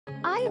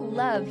I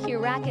love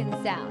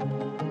Huracan sound.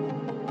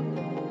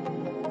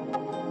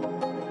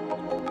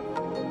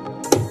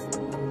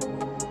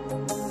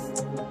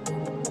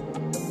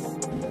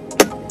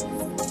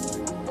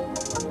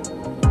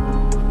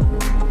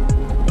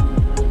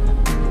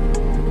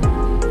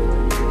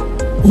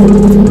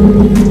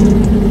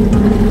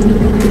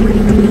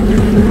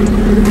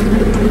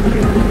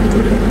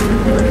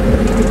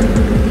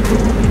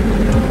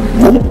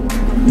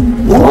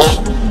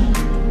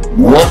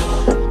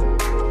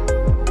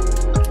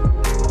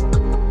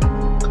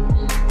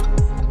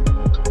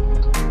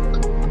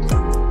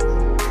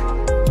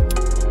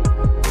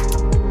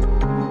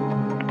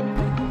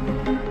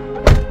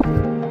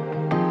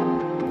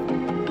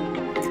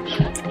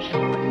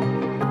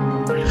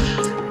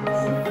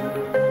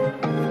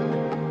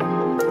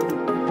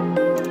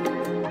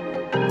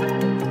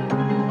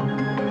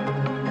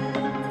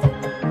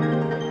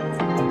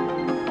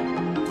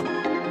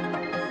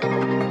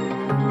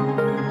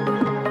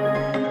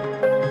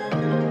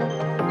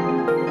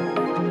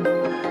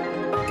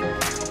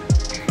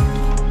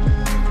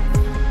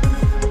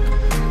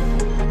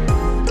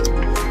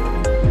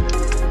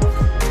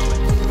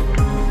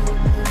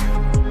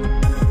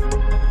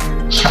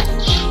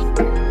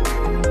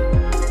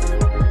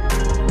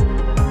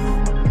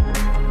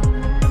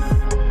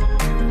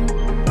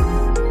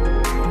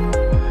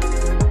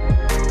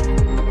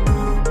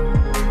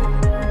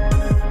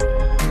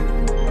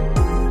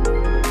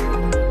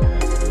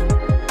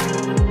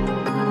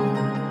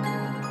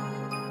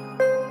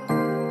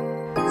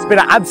 It's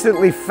been an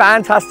absolutely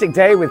fantastic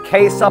day with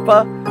K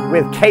Supper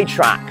with K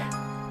Track.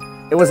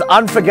 It was an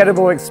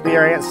unforgettable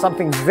experience,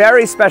 something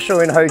very special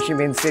in Ho Chi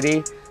Minh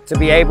City. To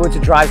be able to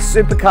drive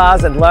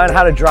supercars and learn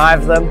how to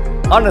drive them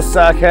on a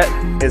circuit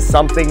is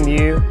something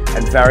new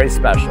and very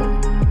special.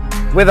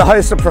 With a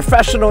host of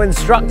professional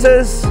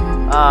instructors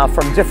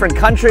from different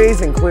countries,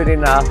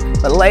 including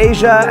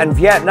Malaysia and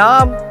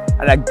Vietnam,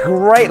 and a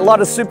great lot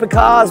of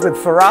supercars with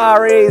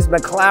Ferraris,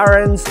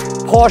 McLarens,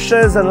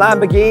 Porsches and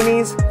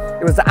Lamborghinis.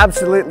 It was an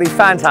absolutely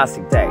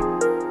fantastic day.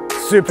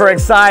 Super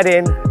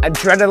exciting,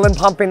 adrenaline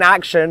pumping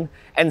action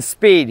and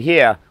speed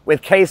here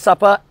with K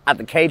Supper at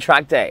the K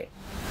Track Day.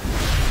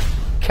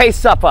 K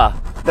Supper,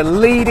 the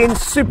leading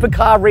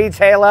supercar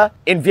retailer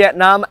in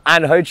Vietnam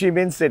and Ho Chi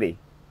Minh City.